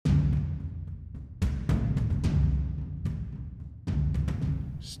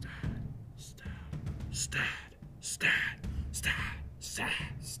Stat, stat, stat, stat, stat, stat,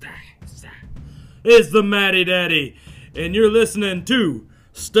 stat, stat. It's the Matty Daddy, and you're listening to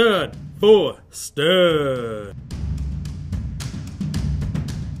Stud for Stud.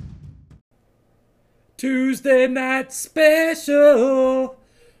 Tuesday night special.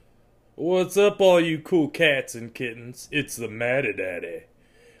 What's up, all you cool cats and kittens? It's the Matty Daddy.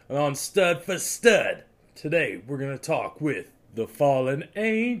 And on Stud for Stud, today we're going to talk with the fallen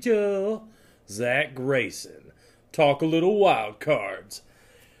angel, Zach Grayson. Talk a little wild cards.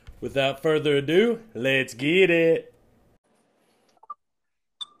 Without further ado, let's get it.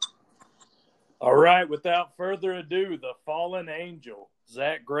 All right, without further ado, the fallen angel,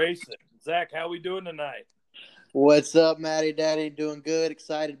 Zach Grayson. Zach, how we doing tonight? What's up, Matty Daddy? Doing good.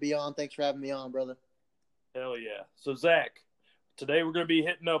 Excited to be on. Thanks for having me on, brother. Hell yeah. So, Zach, today we're going to be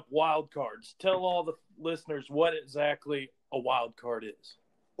hitting up wild cards. Tell all the listeners what exactly a wild card is.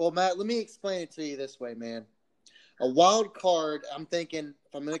 Well, Matt, let me explain it to you this way, man. A wild card, I'm thinking,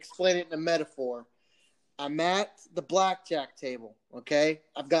 if I'm going to explain it in a metaphor, I'm at the blackjack table, okay?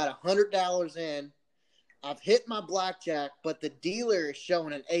 I've got $100 in. I've hit my blackjack, but the dealer is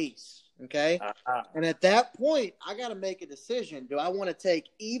showing an ace, okay? And at that point, I got to make a decision. Do I want to take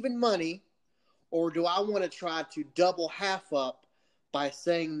even money, or do I want to try to double half up by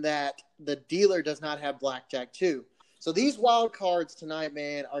saying that the dealer does not have blackjack too? So these wild cards tonight,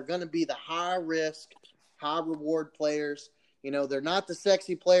 man, are going to be the high risk, high reward players. You know, they're not the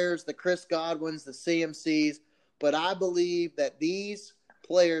sexy players, the Chris Godwins, the CMCs, but I believe that these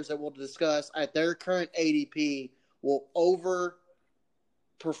players that we'll discuss at their current ADP will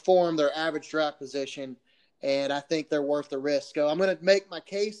overperform their average draft position, and I think they're worth the risk. So I'm going to make my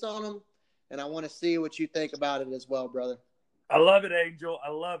case on them, and I want to see what you think about it as well, brother. I love it, Angel.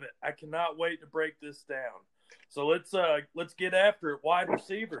 I love it. I cannot wait to break this down. So let's get after it. Wide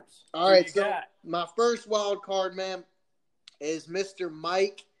receivers. All right, so my first wild card, man, is Mr.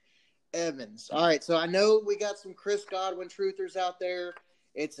 Mike Evans. All right, so I know we got some Chris Godwin truthers out there.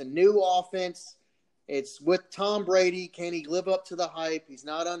 It's a new offense. It's with Tom Brady. Can he live up to the hype? He's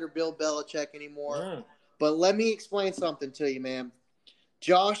not under Bill Belichick anymore. But let me explain something to you, man.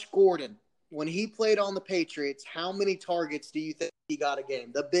 Josh Gordon, when he played on the Patriots, how many targets do you think he got a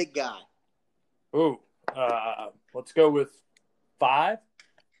game? The big guy. Let's go with 5.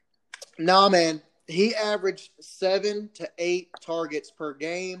 Nah, man. He averaged 7 to 8 targets per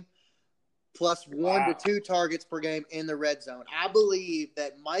game, plus 1 to 2 targets per game in the red zone. I believe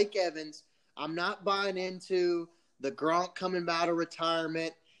that Mike Evans, I'm not buying into the Gronk coming out of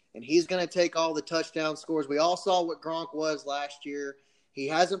retirement, and he's going to take all the touchdown scores. We all saw what Gronk was last year. He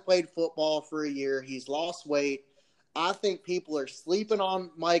hasn't played football for a year. He's lost weight. I think people are sleeping on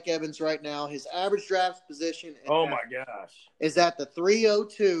Mike Evans right now. His average draft position is at the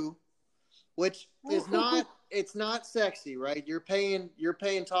 302, which is not – it's not sexy, right? You're paying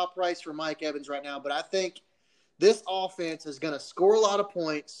top price for Mike Evans right now, but I think this offense is going to score a lot of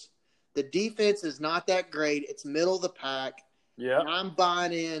points. The defense is not that great. It's middle of the pack. Yeah. And I'm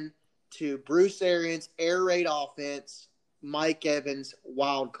buying in to Bruce Arians' air raid offense, Mike Evans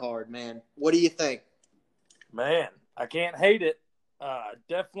wild card, man. What do you think? Man, I can't hate it.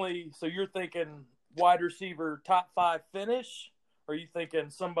 Definitely. So you're thinking wide receiver top 5 finish? Or are you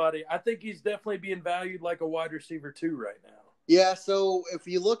thinking somebody – I think he's definitely being valued like a wide receiver 2 right now. Yeah, so if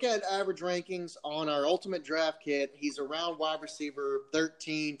you look at average rankings on our Ultimate Draft Kit, he's around wide receiver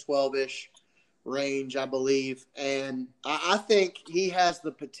 13, 12-ish range, I believe. And I think he has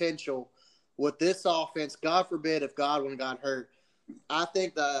the potential with this offense. God forbid if Godwin got hurt. I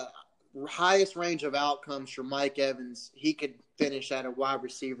think the highest range of outcomes for Mike Evans, he could finish at a wide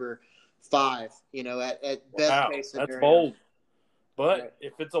receiver 5, you know, at best case scenario. That's bold. But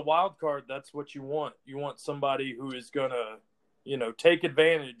if it's a wild card, that's what you want. You want somebody who is going to, you know, take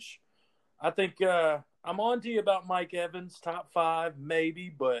advantage. I think I'm on to you about Mike Evans, top 5 maybe,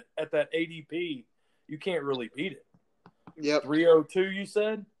 but at that ADP, you can't really beat it. Yep. 302, you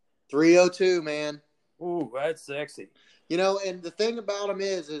said? 302, man. Ooh, that's sexy. You know, and the thing about him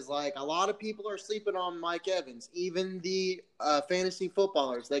is like a lot of people are sleeping on Mike Evans, even the fantasy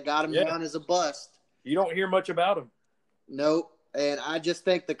footballers. They got him down as a bust. You don't hear much about him. Nope. And I just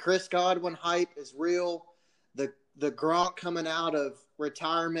think the Chris Godwin hype is real. The Gronk coming out of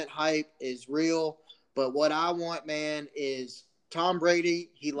retirement hype is real. But what I want, man, is Tom Brady.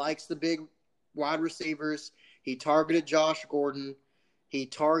 He likes the big wide receivers. He targeted Josh Gordon. He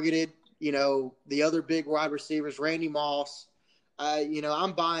targeted, you know, the other big wide receivers, Randy Moss. You know,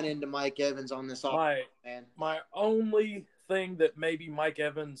 I'm buying into Mike Evans on this offense, man. My only thing that maybe Mike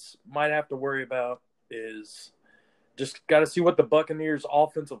Evans might have to worry about is just got to see what the Buccaneers'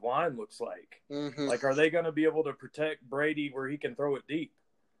 offensive line looks like. Mm-hmm. Like, are they going to be able to protect Brady where he can throw it deep?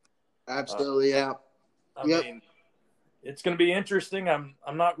 Absolutely, yeah. I mean, it's going to be interesting. I'm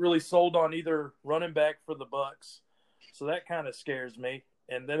not really sold on either running back for the Bucks, so that kind of scares me.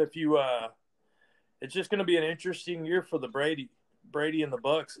 And then if you, it's just going to be an interesting year for the Brady and the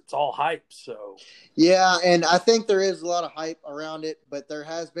Bucks. It's all hype, so Yeah, and I think there is a lot of hype around it, but there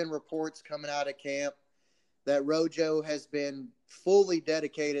has been reports coming out of camp that Rojo has been fully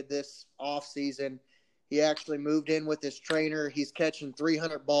dedicated this offseason. He actually moved in with his trainer. He's catching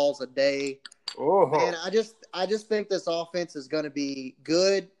 300 balls a day. And I just think this offense is going to be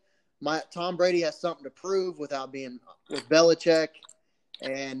good. Tom Brady has something to prove without being with Belichick,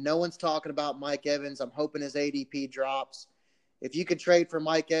 and no one's talking about Mike Evans. I'm hoping his ADP drops. If you could trade for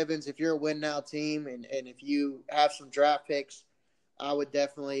Mike Evans, if you're a win now team, and if you have some draft picks, I would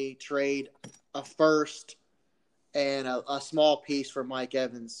definitely trade a first and a small piece for Mike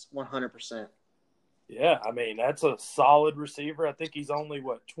Evans, 100%. Yeah, I mean, that's a solid receiver. I think he's only,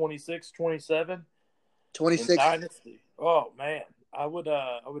 26, 27? 26. In Dynasty. Oh, man. I would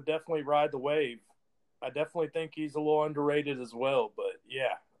definitely ride the wave. I definitely think he's a little underrated as well. But,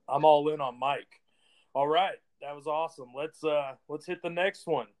 yeah, I'm all in on Mike. All right. That was awesome. Let's hit the next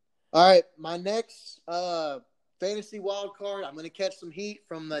one. All right. My next fantasy wild card, I'm going to catch some heat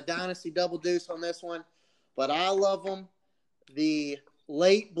from the Dynasty Double Deuce on this one. But I love him. The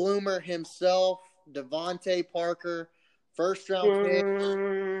late bloomer himself, Devontae Parker, first-round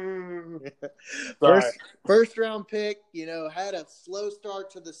pick. First-round pick, had a slow start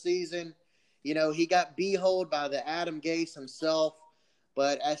to the season. He got beholed by the Adam Gase himself.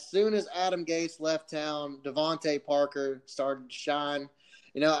 But as soon as Adam Gase left town, Devontae Parker started to shine.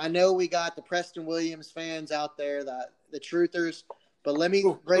 I know we got the Preston Williams fans out there, the truthers, but let me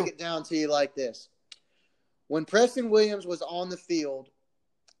break it down to you like this. When Preston Williams was on the field,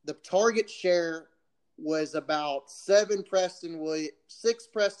 the target share was about 6 Preston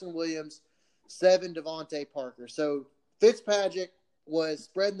Williams, 7 Devontae Parker. So Fitzpatrick was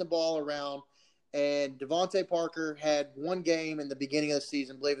spreading the ball around, and Devontae Parker had one game in the beginning of the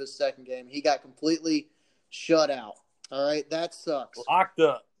season, I believe it was the second game. He got completely shut out. All right, that sucks.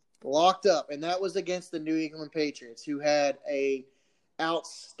 Locked up, and that was against the New England Patriots, who had a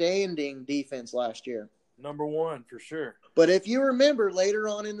outstanding defense last year. Number one, for sure. But if you remember, later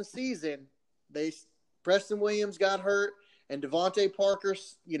on in the season, Preston Williams got hurt, and Devontae Parker,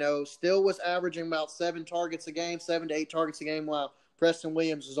 still was averaging about 7 to 8 targets a game while Preston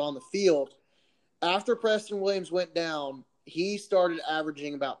Williams was on the field. After Preston Williams went down, he started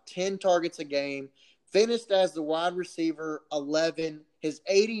averaging about 10 targets a game, finished as the wide receiver 11. His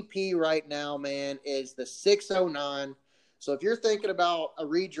ADP right now, man, is the 609. So if you're thinking about a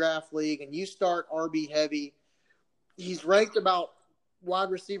redraft league and you start RB heavy, he's ranked about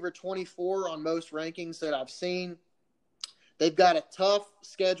wide receiver 24 on most rankings that I've seen. They've got a tough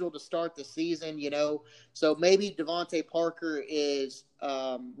schedule to start the season, So maybe Devontae Parker is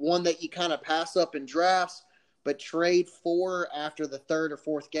one that you kind of pass up in drafts, but trade for after the third or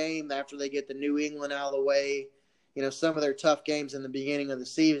fourth game, after they get the New England out of the way, some of their tough games in the beginning of the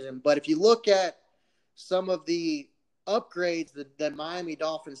season. But if you look at some of the upgrades that Miami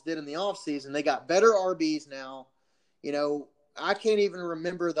Dolphins did in the offseason, they got better RBs now. I can't even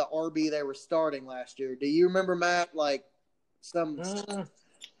remember the RB they were starting last year. Do you remember, Matt? Like some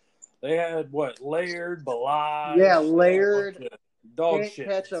they had Laird, Balaj. Yeah, Laird. Dog can't shit.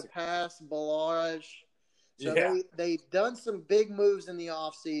 Catch a pass, Balaj. So yeah. they've done some big moves in the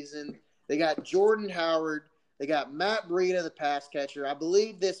offseason. They got Jordan Howard. They got Matt Breida, the pass catcher. I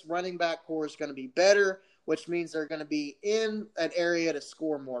believe this running back core is going to be better, which means they're going to be in an area to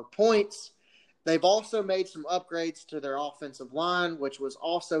score more points. They've also made some upgrades to their offensive line, which was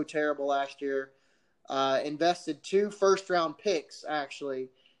also terrible last year. Invested 2 first-round picks, actually,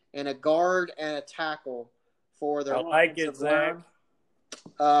 and a guard and a tackle for their offensive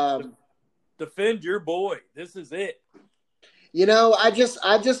line. Defend your boy. This is it. I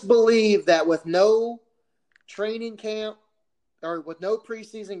just believe that with no training camp or with no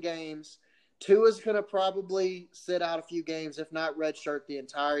preseason games, Tua's going to probably sit out a few games, if not redshirt the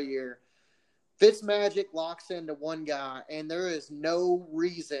entire year. Fitzmagic locks into one guy, and there is no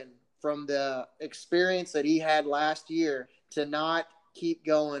reason from the experience that he had last year to not keep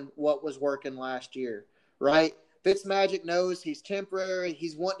going what was working last year, right? Fitzmagic knows he's temporary.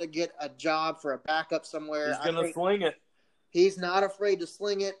 He's wanting to get a job for a backup somewhere. He's going to sling it. He's not afraid to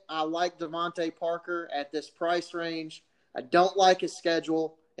sling it. I like Devontae Parker at this price range. I don't like his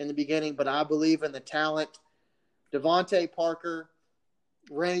schedule in the beginning, but I believe in the talent. Devontae Parker,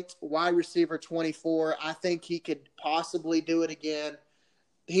 ranked wide receiver 24. I think he could possibly do it again.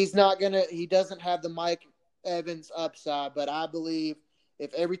 He doesn't have the Mike Evans upside, but I believe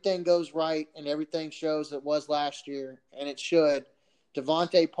if everything goes right and everything shows it was last year, and it should,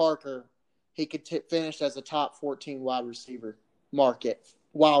 Devontae Parker, he could finish as a top 14 wide receiver market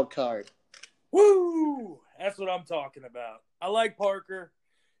wild card. Woo! That's what I'm talking about. I like Parker.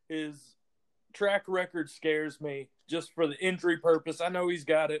 His track record scares me just for the injury purpose. I know he's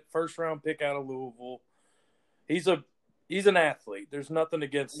got it. First round pick out of Louisville. He's an athlete. There's nothing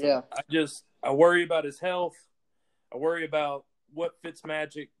against him. I worry about his health. I worry about what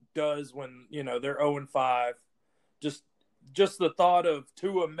Fitzmagic does when, they're 0-5. Just the thought of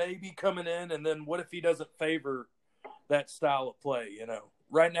Tua maybe coming in, and then what if he doesn't favor that style of play,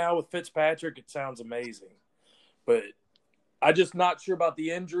 Right now with Fitzpatrick, it sounds amazing. But I'm just not sure about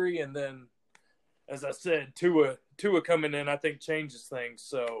the injury, and then, as I said, Tua coming in, I think changes things.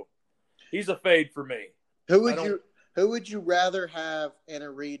 So he's a fade for me. Who would you rather have in a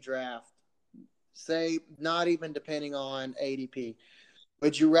redraft? Say, not even depending on ADP.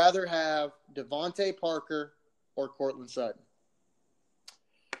 Would you rather have Devontae Parker or Courtland Sutton?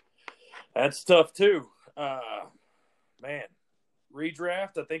 That's tough too. Man,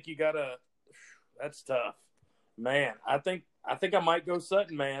 redraft. I think you gotta. That's tough, man. I think I might go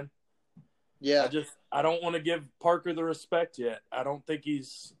Sutton, man. Yeah. I don't want to give Parker the respect yet. I don't think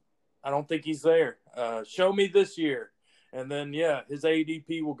he's there. Show me this year, and then his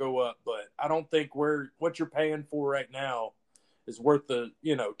ADP will go up. But I don't think what you're paying for right now is worth the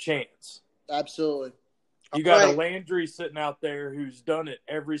chance. Absolutely. You got a Landry sitting out there who's done it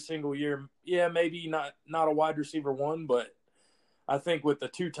every single year. Yeah, maybe not a wide receiver one, but I think with the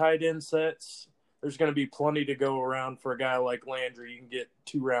 2 tight end sets, there's going to be plenty to go around for a guy like Landry. You can get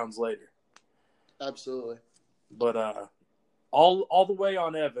 2 rounds later. Absolutely. But all the way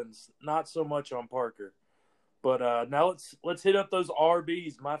on Evans, not so much on Parker. But now let's hit up those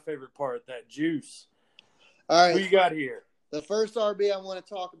RBs. My favorite part, that juice. All right. Who you got here? The first RB I want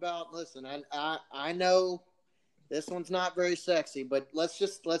to talk about. Listen, I know this one's not very sexy, but let's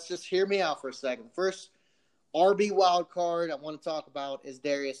just hear me out for a second. The first RB wild card I want to talk about is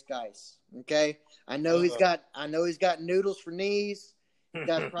Darius Geis. Okay, I know he's got noodles for knees. He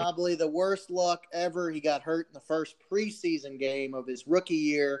got probably the worst luck ever. He got hurt in the first preseason game of his rookie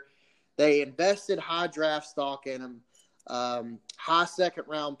year. They invested high draft stock in him, high second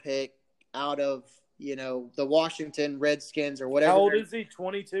round pick out of the Washington Redskins or whatever. How old is he?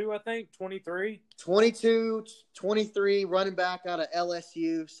 22, I think? 23? 22, 23, running back out of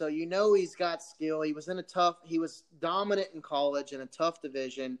LSU. So he's got skill. He was dominant in college in a tough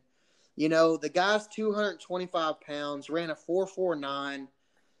division. The guy's 225 pounds, ran a 4.49.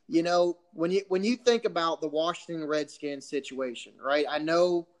 When you think about the Washington Redskins situation, right? I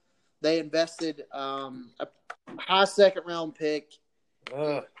know they invested a high second round pick.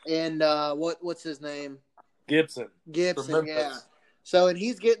 And what's his name? Gibson, yeah. So, and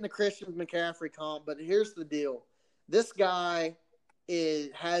he's getting the Christian McCaffrey comp, but here's the deal. This guy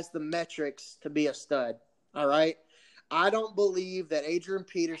has the metrics to be a stud, all right? I don't believe that Adrian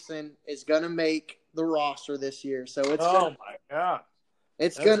Peterson is going to make the roster this year. So it's my God.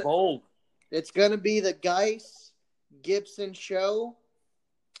 It's bold. It's going to be the Geis Gibson show,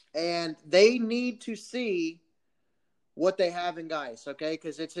 and they need to see what they have in Geis, okay?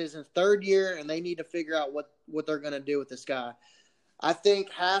 Because it's his 3rd year, and they need to figure out what they're going to do with this guy. I think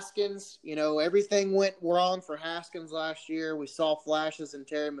Haskins, everything went wrong for Haskins last year. We saw flashes in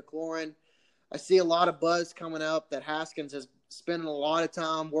Terry McLaurin. I see a lot of buzz coming up that Haskins is spending a lot of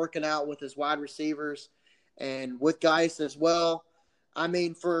time working out with his wide receivers and with Geis as well. I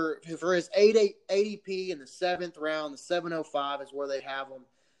mean, for his ADP in the 7th round, the 705 is where they have him.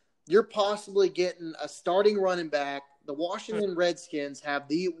 You're possibly getting a starting running back. The Washington Redskins have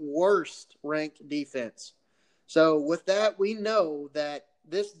the worst ranked defense. So with that, we know that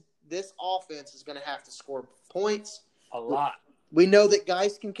this offense is going to have to score points. A lot. We know that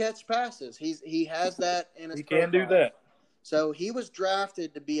Geis can catch passes. He has that in his He can do that. So he was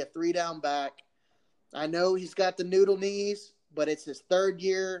drafted to be a 3-down back. I know he's got the noodle knees, but it's his 3rd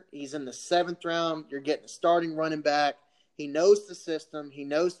year. He's in the 7th round. You're getting a starting running back. He knows the system. He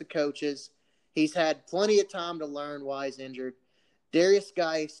knows the coaches. He's had plenty of time to learn why he's injured. Darius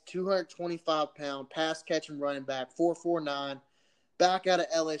Geis, 225-pound, pass-catching running back, 4.49, back out of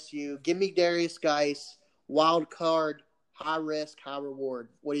LSU. Give me Darius Geis, wild card, high risk, high reward.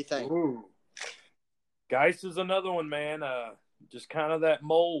 What do you think? Ooh. Geis is another one, man. Just kind of that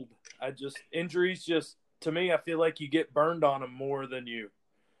mold. Injuries just, to me, I feel like you get burned on them more than you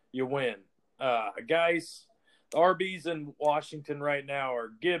win. Geis, The RBs in Washington right now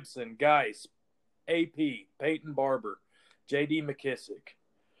are Gibson, Geis, AP, Peyton Barber, J.D. McKissick.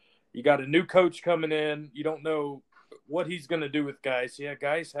 You got a new coach coming in. You don't know what he's going to do with Geis. Yeah,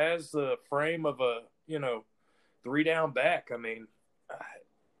 Geis has the frame of a, 3-down back. I mean,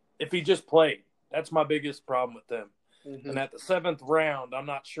 if he just played, that's my biggest problem with them. Mm-hmm. And at the 7th round, I'm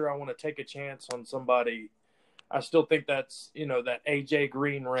not sure I want to take a chance on somebody. I still think that's, that A.J.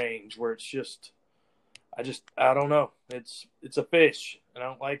 Green range where it's just, I don't know. It's a fish, and I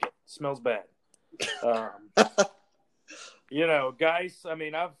don't like it. It smells bad. Geis, I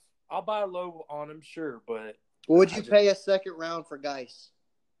mean, I'll buy low on him, sure, but would you pay a 2nd round for Geis?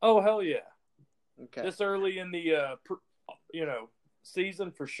 Oh, hell yeah. Okay. This early in the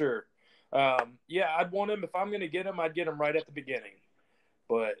season for sure. I'd want him. If I'm going to get him, I'd get him right at the beginning.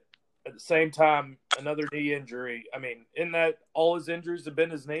 But at the same time, another knee injury. I mean, in that all his injuries have been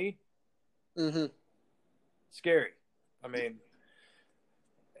his knee? Mm-hmm. Scary. I mean,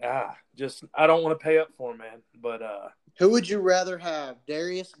 I don't want to pay up for him, man. But who would you rather have,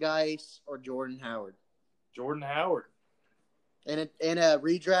 Darius Geis or Jordan Howard? Jordan Howard. In a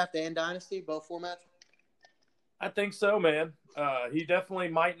redraft and dynasty, both formats? I think so, man. He definitely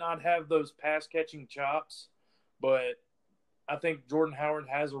might not have those pass-catching chops, but I think Jordan Howard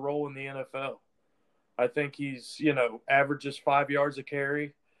has a role in the NFL. I think he's, averages 5 yards a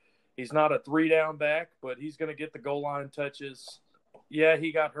carry. He's not a 3-down back, but he's going to get the goal line touches. Yeah,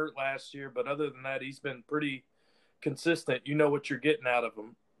 he got hurt last year, but other than that, he's been pretty consistent. You know what you're getting out of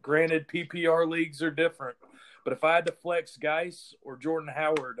him. Granted, PPR leagues are different, but if I had to flex Geis or Jordan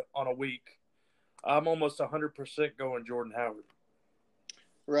Howard on a week, I'm almost 100% going Jordan Howard.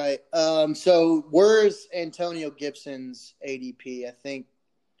 Right. So where's Antonio Gibson's ADP? I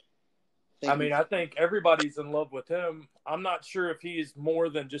think everybody's in love with him. I'm not sure if he's more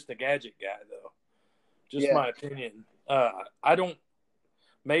than just a gadget guy, though. Just my opinion.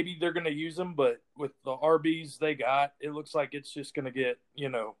 Maybe they're going to use him, but with the RBs they got, it looks like it's just going to get,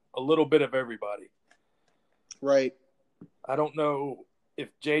 a little bit of everybody. Right. I don't know if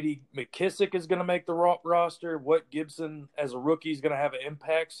J.D. McKissick is going to make the roster, what Gibson as a rookie is going to have an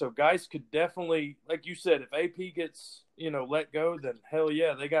impact. So guys could definitely, like you said, if AP gets, let go, then hell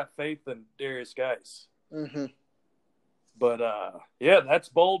yeah, they got faith in Darius Geis. Mm-hmm. But, that's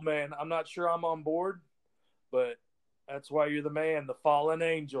bold, man. I'm not sure I'm on board, but that's why you're the man, the fallen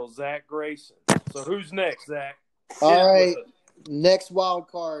angel, Zach Grayson. So who's next, Zach? All right, next wild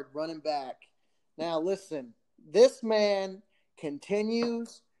card, running back. Now, listen, this man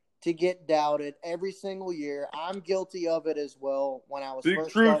continues to get doubted every single year. I'm guilty of it as well. When I was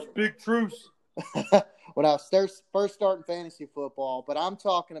big truce. When I was first starting fantasy football, but I'm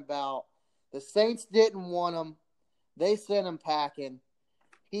talking about the Saints didn't want him. They sent him packing.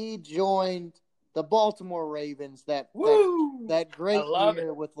 He joined the Baltimore Ravens that great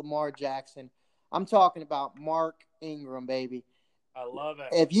year with Lamar Jackson. I'm talking about Mark Ingram, baby. I love it.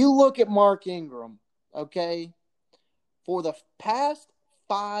 If you look at Mark Ingram, okay, for the past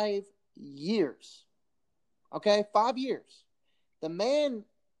 5 years, okay, 5 years, the man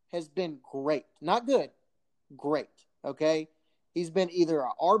has been great. Not good, great, okay? He's been either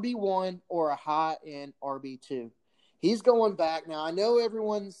a RB1 or a high-end RB2. He's going back. Now, I know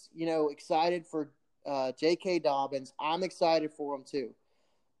everyone's, excited for J.K. Dobbins. I'm excited for him too.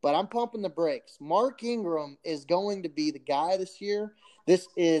 But I'm pumping the brakes. Mark Ingram is going to be the guy this year.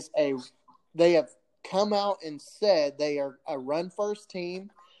 They have come out and said they are a run-first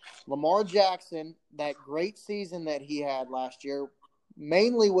team. Lamar Jackson, that great season that he had last year,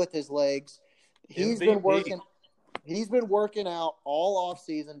 mainly with his legs, he's been working out all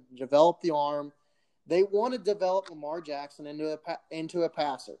offseason to develop the arm. They want to develop Lamar Jackson into a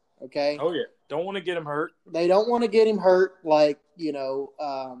passer, okay? Oh, yeah. Don't want to get him hurt. They don't want to get him hurt like,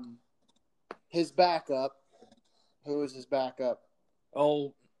 his backup. Who is his backup?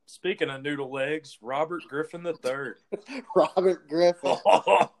 Oh, speaking of noodle legs, Robert Griffin III. Robert Griffin.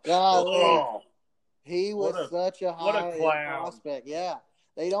 God, he was such a high prospect. Yeah.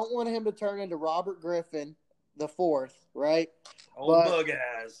 They don't want him to turn into Robert Griffin the fourth, right? Old bug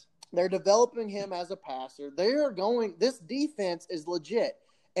ass. They're developing him as a passer. This defense is legit,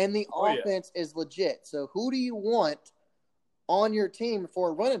 and the offense is legit. So who do you want on your team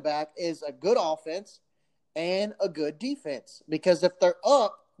for a running back is a good offense and a good defense? Because if they're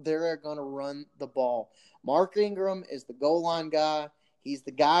up, they're going to run the ball. Mark Ingram is the goal line guy. He's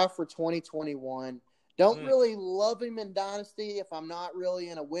the guy for 2021. Don't really love him in Dynasty if I'm not really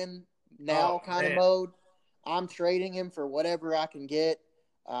in a win now kind of mode. I'm trading him for whatever I can get.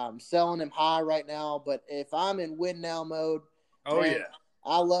 Selling him high right now, but if I'm in win now mode,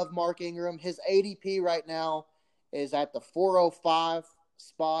 I love Mark Ingram. His ADP right now is at the 405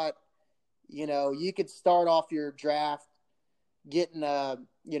 spot. You know, you could start off your draft getting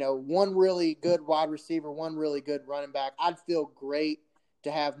one really good wide receiver, one really good running back. I'd feel great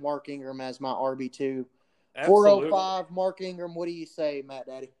to have Mark Ingram as my RB2. Absolutely. 405, Mark Ingram. What do you say, Matt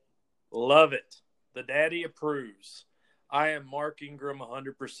Daddy? Love it. The daddy approves. I am Mark Ingram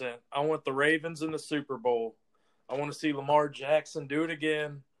 100%. I want the Ravens in the Super Bowl. I want to see Lamar Jackson do it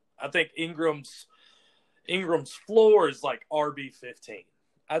again. I think Ingram's floor is like RB15.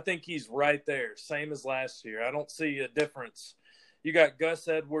 I think he's right there, same as last year. I don't see a difference. You got Gus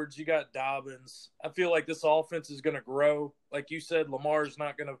Edwards, you got Dobbins. I feel like this offense is going to grow. Like you said, Lamar's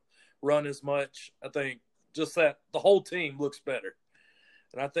not going to run as much. I think just that the whole team looks better.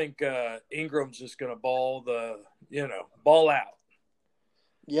 And I think Ingram's just going to ball out.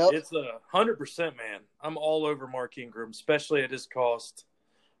 Yep. It's 100%, man. I'm all over Mark Ingram, especially at his cost.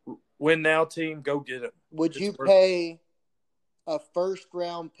 Win now, team, go get him. Would you pay a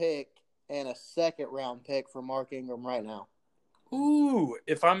first-round pick and a second-round pick for Mark Ingram right now? Ooh,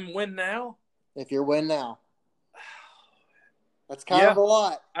 if I'm win now? If you're win now. That's kind of a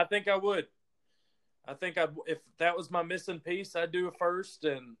lot. I think I would. If that was my missing piece, I'd do a first.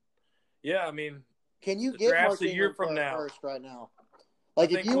 And, yeah, I mean, can you get Mark a year Ingram from for now. a first right now?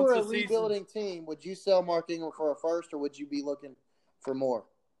 Like, if you were a rebuilding team, would you sell Mark Ingram for a first, or would you be looking for more?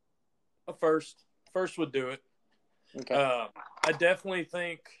 A first. First would do it. Okay. I definitely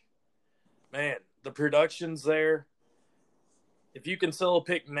think, man, the production's there. If you can sell a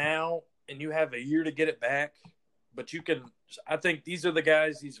pick now and you have a year to get it back, but you can – I think these are the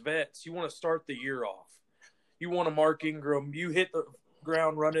guys, these vets, you want to start the year off. You want a Mark Ingram. You hit the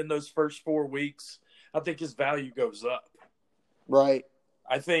ground running those first 4 weeks. I think his value goes up. Right.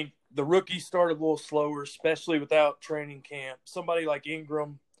 I think the rookies started a little slower, especially without training camp. Somebody like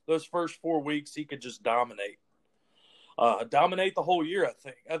Ingram, those first 4 weeks, he could just dominate. Dominate the whole year, I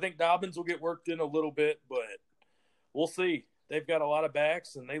think. I think Dobbins will get worked in a little bit, but we'll see. They've got a lot of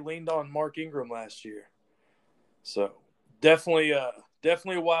backs, and they leaned on Mark Ingram last year. So definitely a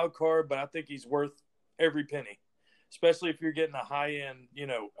wild card, but I think he's worth every penny, especially if you're getting a high-end,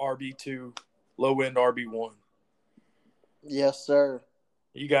 RB2, low-end RB1. Yes, sir.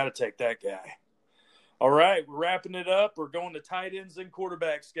 You got to take that guy. All right, we're wrapping it up. We're going to tight ends and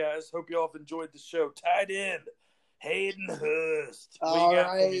quarterbacks, guys. Hope you all have enjoyed the show. Tight end, Hayden Hurst. All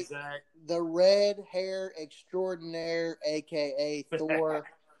right, the red hair extraordinaire, a.k.a. Thor.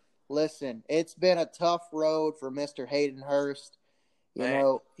 Listen, it's been a tough road for Mr. Hayden Hurst. You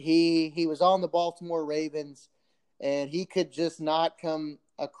know, he was on the Baltimore Ravens, and he could just not come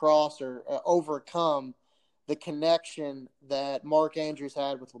across or overcome the connection that Mark Andrews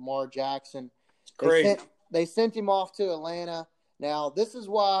had with Lamar Jackson. It's crazy. They sent him off to Atlanta. Now, this is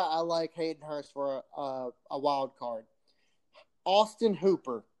why I like Hayden Hurst for a wild card. Austin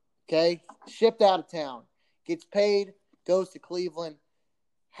Hooper, okay, shipped out of town, gets paid, goes to Cleveland.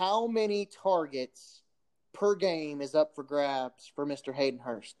 How many targets per game is up for grabs for Mr. Hayden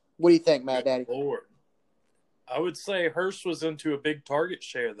Hurst? What do you think, Matt Daddy? Lord. I would say Hurst was into a big target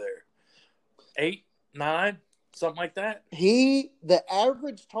share there. 8, 9, something like that. The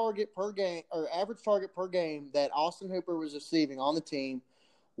average target per game that Austin Hooper was receiving on the team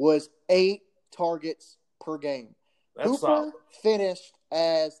was 8 targets per game. That's Hooper solid. Finished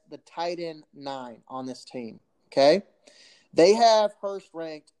as the tight end 9 on this team. Okay. They have Hurst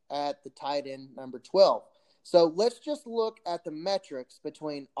ranked at the tight end number 12. So let's just look at the metrics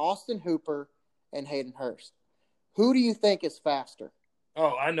between Austin Hooper and Hayden Hurst. Who do you think is faster?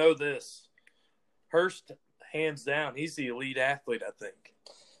 Oh, I know this. Hurst, hands down, he's the elite athlete, I think.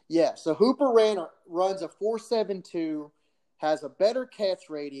 Yeah, so Hooper runs a 4.72, has a better catch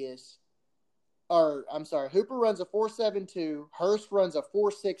radius. Hooper runs a 4.72, Hurst runs a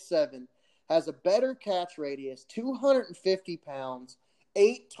 4.67, has a better catch radius, 250 pounds,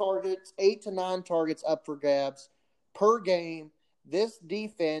 8 to 9 targets up for grabs per game. This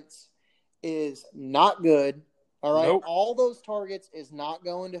defense is not good. All right. Nope. All those targets is not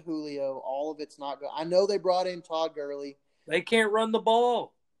going to Julio. All of it's not going. I know they brought in Todd Gurley. They can't run the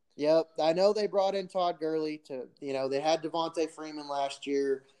ball. Yep. I know they brought in Todd Gurley they had Devontae Freeman last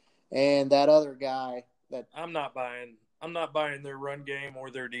year and that other guy that I'm not buying their run game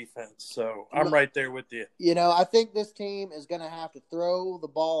or their defense. So I'm right there with you. I think this team is going to have to throw the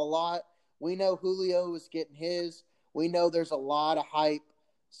ball a lot. We know Julio is getting his. We know there's a lot of hype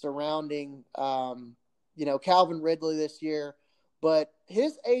surrounding Calvin Ridley this year, but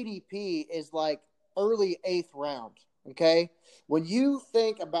his ADP is like early 8th round, okay? When you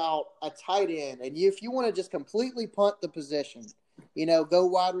think about a tight end and if you want to just completely punt the position, go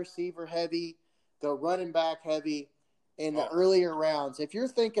wide receiver heavy, go running back heavy in the Oh. earlier rounds. If you're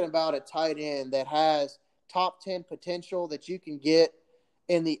thinking about a tight end that has top 10 potential that you can get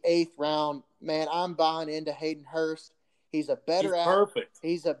in the 8th round, man, I'm buying into Hayden Hurst. He's Perfect.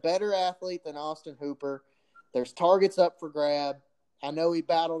 He's a better athlete than Austin Hooper. There's targets up for grab. I know he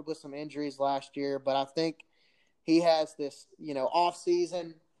battled with some injuries last year, but I think he has this, off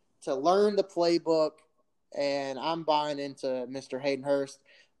season to learn the playbook, and I'm buying into Mr. Hayden Hurst.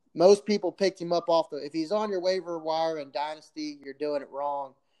 Most people picked him up if he's on your waiver wire in Dynasty, you're doing it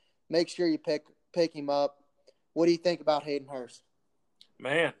wrong. Make sure you pick him up. What do you think about Hayden Hurst?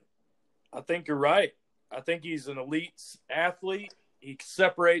 Man, I think you're right. I think he's an elite athlete. He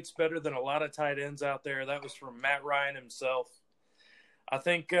separates better than a lot of tight ends out there. That was from Matt Ryan himself. I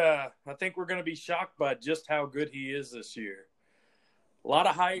think we're going to be shocked by just how good he is this year. A lot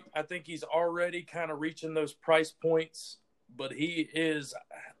of hype. I think he's already kind of reaching those price points, but he is.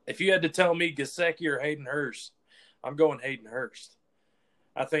 If you had to tell me Gesicki or Hayden Hurst, I'm going Hayden Hurst.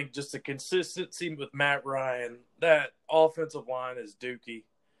 I think just the consistency with Matt Ryan, that offensive line is dookie.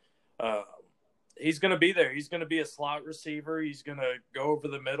 He's going to be there. He's going to be a slot receiver. He's going to go over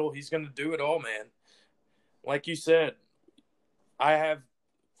the middle. He's going to do it all, man. Like you said, I have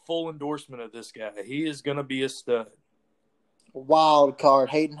full endorsement of this guy. He is going to be a stud. Wild card,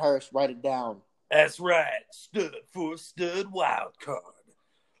 Hayden Hurst. Write it down. That's right. Stud for stud wild card.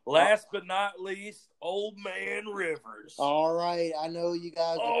 Last but not least, Old Man Rivers. All right. I know you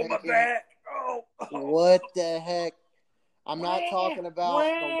guys are thinking, my back. Oh. What the heck? I'm not talking about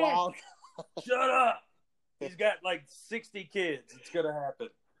the wild. Shut up. He's got like 60 kids. It's going to happen.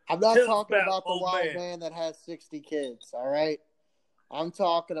 I'm not talking about the old wild man that has 60 kids, all right? I'm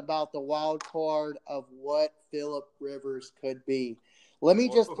talking about the wild card of what Phillip Rivers could be. Let me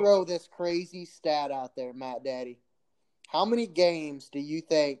just throw this crazy stat out there, Matt Daddy. How many games do you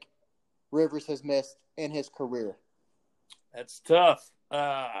think Rivers has missed in his career? That's tough.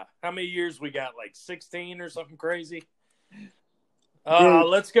 How many years we got? Like 16 or something crazy?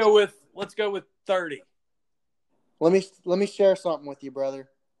 Let's go with 30. Let me share something with you, brother.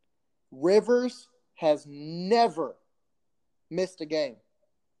 Rivers has never missed a game.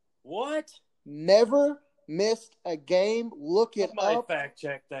 What? Never missed a game. Look it up. Fact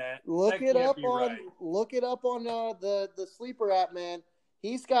check that. Look it up on the sleeper app, man.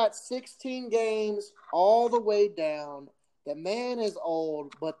 He's got 16 games all the way down. The man is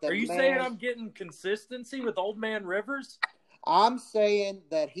old, but Are you saying I'm getting consistency with Old Man Rivers? I'm saying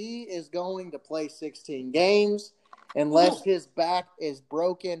that he is going to play 16 games unless his back is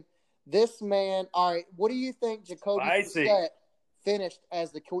broken. This man, all right, what do you think Jacoby Brissett finished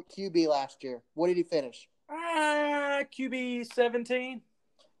as the QB last year? What did he finish? QB 17.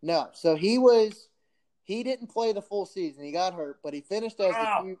 No, so he didn't play the full season. He got hurt, but he finished as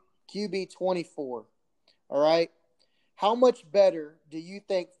the QB 24. All right. How much better do you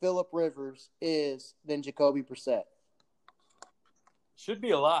think Phillip Rivers is than Jacoby Brissett? Should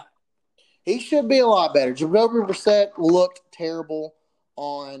be a lot. He should be a lot better. Jacoby Brissett looked terrible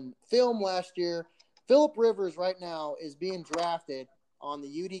on film last year. Phillip Rivers right now is being drafted on the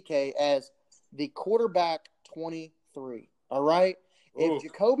UDK as the quarterback 23. All right? Ooh. If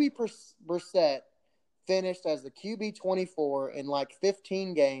Jacoby Brissett finished as the QB 24 in like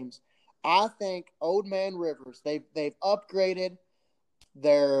 15 games, I think Old Man Rivers, they've upgraded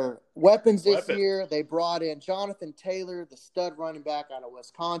their weapons this year. They brought in Jonathan Taylor, the stud running back out of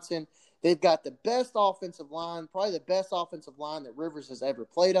Wisconsin. They've got the best offensive line, probably the best offensive line that Rivers has ever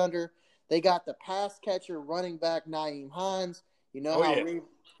played under. They got the pass catcher running back Nyheim Hines. You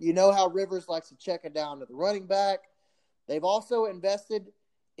know how Rivers likes to check it down to the running back. They've also invested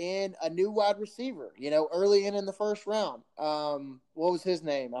in a new wide receiver, early in the first round. What was his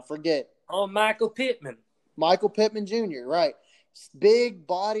name? I forget. Oh, Michael Pittman. Michael Pittman Jr., right. Big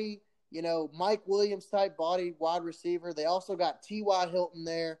body, Mike Williams type body wide receiver. They also got T.Y. Hilton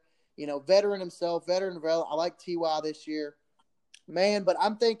there, veteran himself, veteran development. I like T.Y. this year. Man, but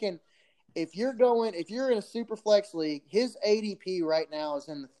I'm thinking if you're in a super flex league, his ADP right now is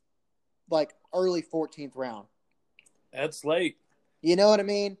in the early 14th round. That's late. You know what I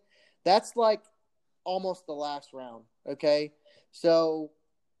mean? That's like almost the last round, okay? So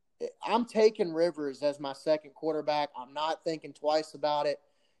I'm taking Rivers as my second quarterback. I'm not thinking twice about it.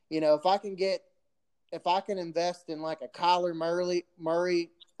 If I can invest in like a Kyler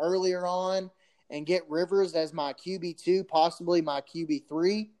Murray earlier on and get Rivers as my QB2, possibly my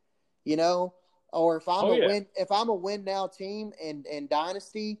QB3, or if I'm a win now team in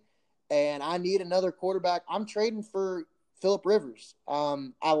Dynasty and I need another quarterback, I'm trading for Phillip Rivers.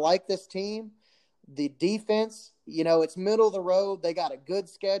 I like this team. The defense, it's middle of the road. They got a good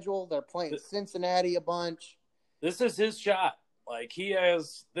schedule. They're playing Cincinnati a bunch. This is his shot. Like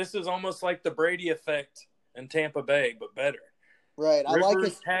this is almost like the Brady effect in Tampa Bay, but better. Right.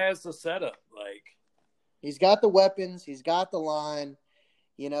 Rivers has the setup. Like, he's got the weapons. He's got the line.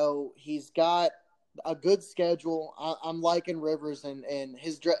 He's got a good schedule. I'm liking Rivers, and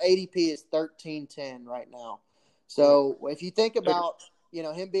his ADP is 13-10 right now. So if you think about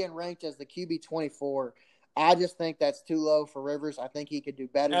him being ranked as the QB 24, I just think that's too low for Rivers. I think he could do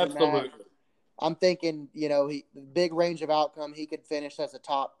better than that. I'm thinking, big range of outcome. He could finish as a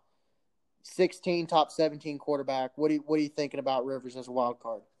top 16, top 17 quarterback. What are you thinking about Rivers as a wild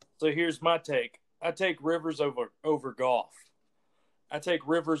card? So here's my take. I take Rivers over Goff. I take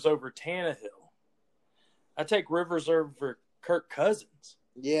Rivers over Tannehill. I take Rivers over Kirk Cousins.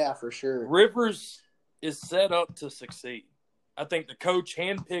 Yeah, for sure. Rivers is set up to succeed. I think the coach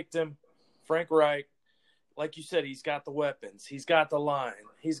handpicked him, Frank Reich. Like you said, he's got the weapons. He's got the line.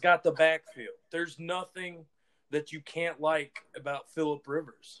 He's got the backfield. There's nothing that you can't like about Phillip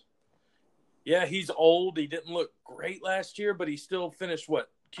Rivers. Yeah, he's old. He didn't look great last year, but he still finished,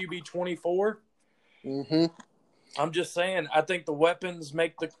 QB 24? Mm-hmm. I'm just saying, I think the weapons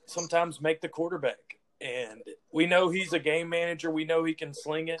sometimes make the quarterback. And we know he's a game manager. We know he can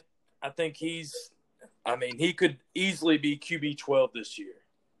sling it. I think he could easily be QB 12 this year.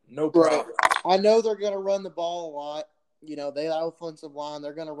 No problem. Right. I know they're going to run the ball a lot. They have offensive line.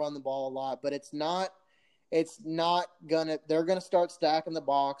 They're going to run the ball a lot, but it's not going to – they're going to start stacking the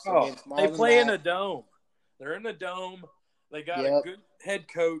box against Marlon They play Mack. in a dome. They're in a dome. They got a good head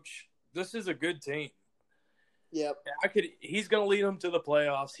coach. This is a good team. Yep. He's going to lead them to the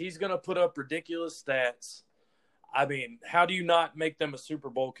playoffs. He's going to put up ridiculous stats. I mean, how do you not make them a Super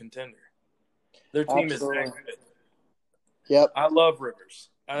Bowl contender? Their team Absolutely. is that good. Yep. I love Rivers.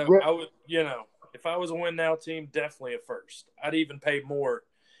 I would, if I was a win now team, definitely a first. I'd even pay more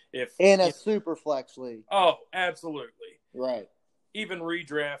if in a super flex league. Oh, absolutely. Right. Even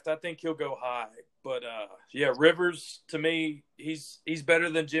redraft, I think he'll go high. But Rivers to me, he's better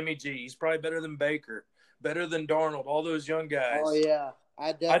than Jimmy G. He's probably better than Baker, better than Darnold. All those young guys. Oh yeah,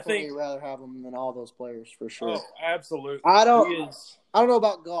 I'd definitely rather have him than all those players for sure. Oh, absolutely. I don't know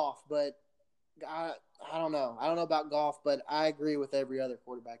about Goff, but I don't know. I don't know about Goff, but I agree with every other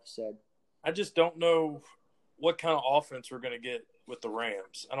quarterback you said. I just don't know what kind of offense we're going to get with the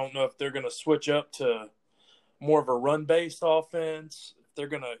Rams. I don't know if they're going to switch up to more of a run-based offense. If they're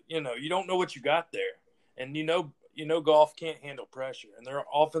going to, you don't know what you got there. And Goff can't handle pressure, and their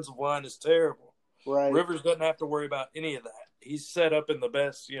offensive line is terrible. Right. Rivers doesn't have to worry about any of that. He's set up in the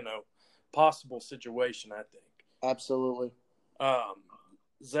best, possible situation, I think. Absolutely.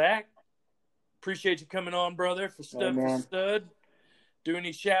 Zach, appreciate you coming on, brother, for Stud for Stud. Do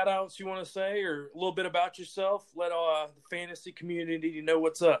any shout-outs you want to say or a little bit about yourself? Let the fantasy community know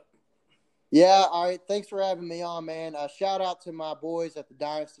what's up. Yeah, all right. Thanks for having me on, man. Shout-out to my boys at the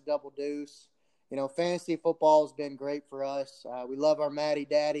Dynasty Double Deuce. Fantasy football has been great for us. We love our Matty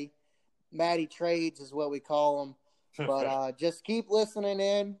Daddy. Matty Trades is what we call him. But just keep listening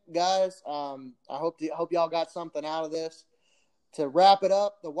in, guys. I hope y'all got something out of this. To wrap it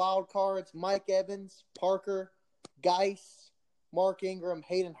up, the wild cards, Mike Evans, Parker, Geis, Mark Ingram,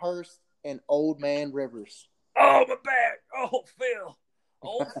 Hayden Hurst, and Old Man Rivers. Oh, my back. Oh, Phil.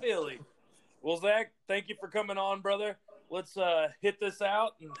 Old Philly. Well, Zach, thank you for coming on, brother. Let's hit this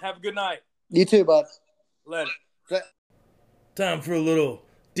out and have a good night. You too, bud. Later. Time for a little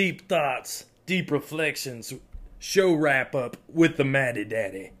deep thoughts, deep reflections, show wrap-up with the Matty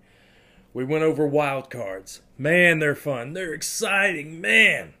Daddy. We went over wild cards. Man, they're fun. They're exciting,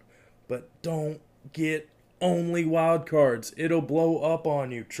 man. But don't get only wild cards. It'll blow up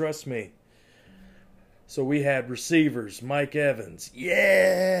on you, trust me. So we had receivers, Mike Evans.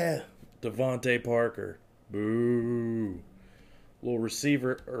 Yeah! Devontae Parker. Boo. Little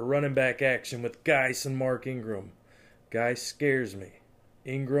receiver or running back action with Geis and Mark Ingram. Geis scares me.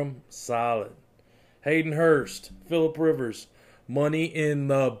 Ingram, solid. Hayden Hurst, Phillip Rivers. Money in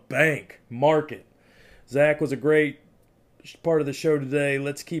the bank. Market. Zach was a great part of the show today.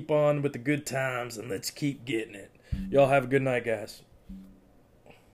 Let's keep on with the good times and let's keep getting it. Y'all have a good night, guys.